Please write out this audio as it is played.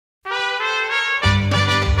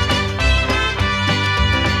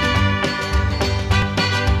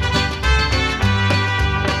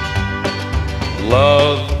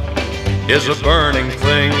is a burning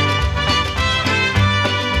thing,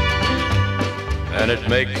 and it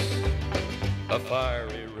makes a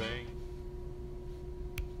fiery ring.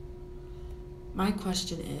 My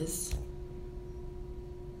question is,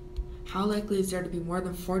 how likely is there to be more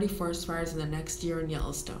than 40 forest fires in the next year in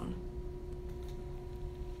Yellowstone?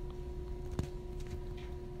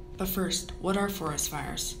 But first, what are forest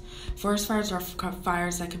fires? Forest fires are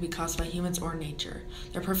fires that can be caused by humans or nature.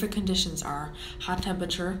 Their perfect conditions are hot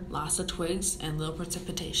temperature, loss of twigs, and low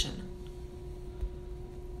precipitation.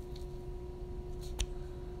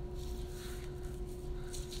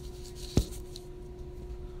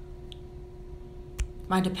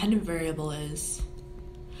 My dependent variable is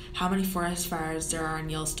how many forest fires there are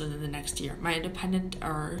in Yellowstone in the next year. My independent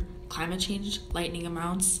are climate change, lightning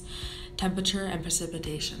amounts, temperature, and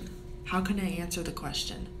precipitation. How can I answer the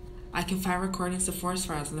question? I can find recordings of forest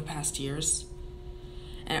fires in the past years,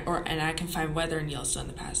 and I can find weather in Yellowstone in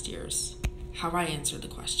the past years. How do I answer the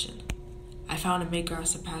question? I found a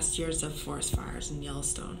midgraphs of past years of forest fires in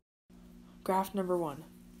Yellowstone. Graph number 1.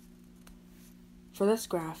 For this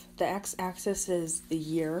graph, the x-axis is the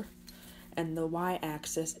year, and the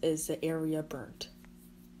y-axis is the area burnt.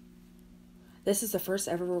 This is the first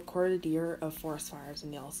ever recorded year of forest fires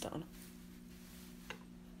in Yellowstone.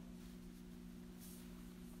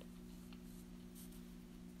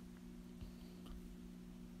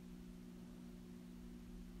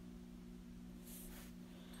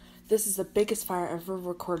 This is the biggest fire ever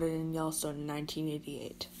recorded in Yellowstone in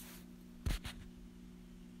 1988.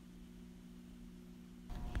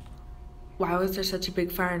 Why was there such a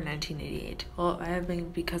big fire in 1988? Well, it had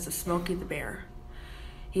been because of Smokey the Bear.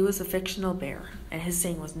 He was a fictional bear, and his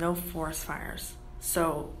saying was no forest fires.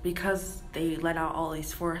 So, because they let out all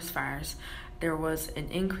these forest fires, there was an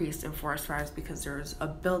increase in forest fires because there was a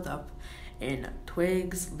buildup in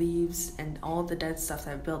twigs, leaves, and all the dead stuff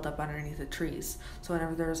that built up underneath the trees. So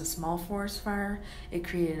whenever there was a small forest fire, it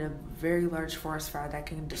created a very large forest fire that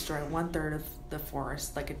can destroy 1/3 of the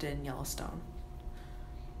forest like it did in Yellowstone.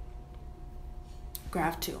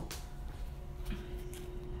 Graph 2.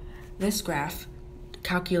 This graph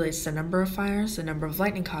calculates the number of fires, the number of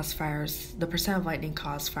lightning-caused fires, the percent of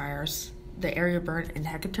lightning-caused fires, the area burnt in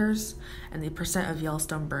hectares, and the percent of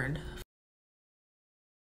Yellowstone burned.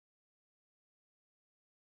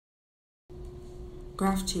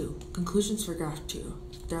 Graph 2. Conclusions for Graph 2.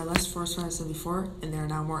 There are less forest fires than before, and there are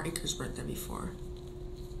now more acres burnt than before.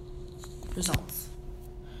 Results.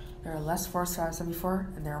 There are less forest fires than before,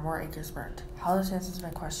 and there are more acres burnt. How this answers my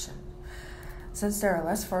question. Since there are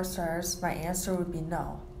less forest fires, my answer would be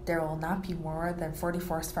no. There will not be more than 40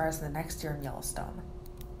 forest fires in the next year in Yellowstone.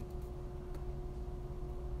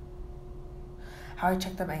 How I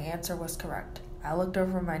checked that my answer was correct. I looked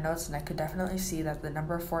over my notes and I could definitely see that the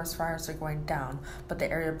number of forest fires are going down, but the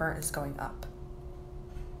area burnt is going up.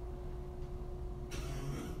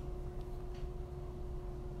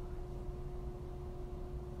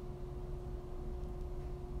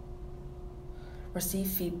 Receive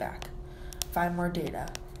feedback. Find more data.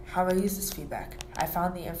 How do I use this feedback? I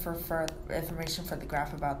found the information for the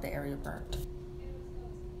graph about the area burnt.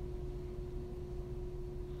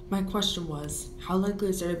 My question was, how likely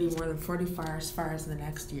is there to be more than 40 forest fires in the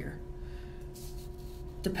next year?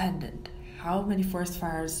 Dependent. How many forest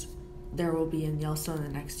fires there will be in Yellowstone in the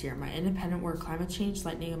next year? My independent were climate change,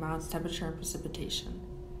 lightning amounts, temperature, and precipitation.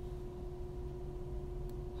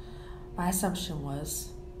 My assumption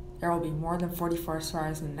was, there will be more than 40 forest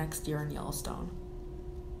fires in the next year in Yellowstone.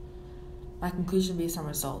 My conclusion based on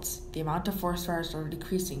results. The amount of forest fires are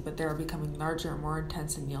decreasing, but they are becoming larger and more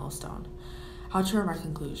intense in Yellowstone. How true are my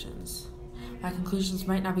conclusions? My conclusions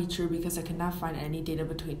might not be true because I could not find any data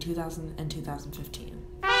between 2000 and 2015.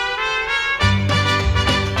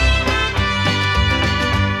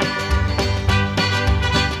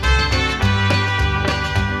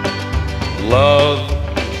 Love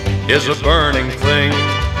is a burning thing,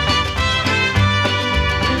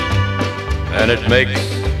 and it makes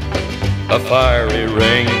a fiery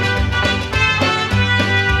ring.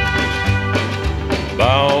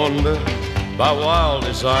 Bound by wild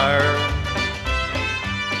desire,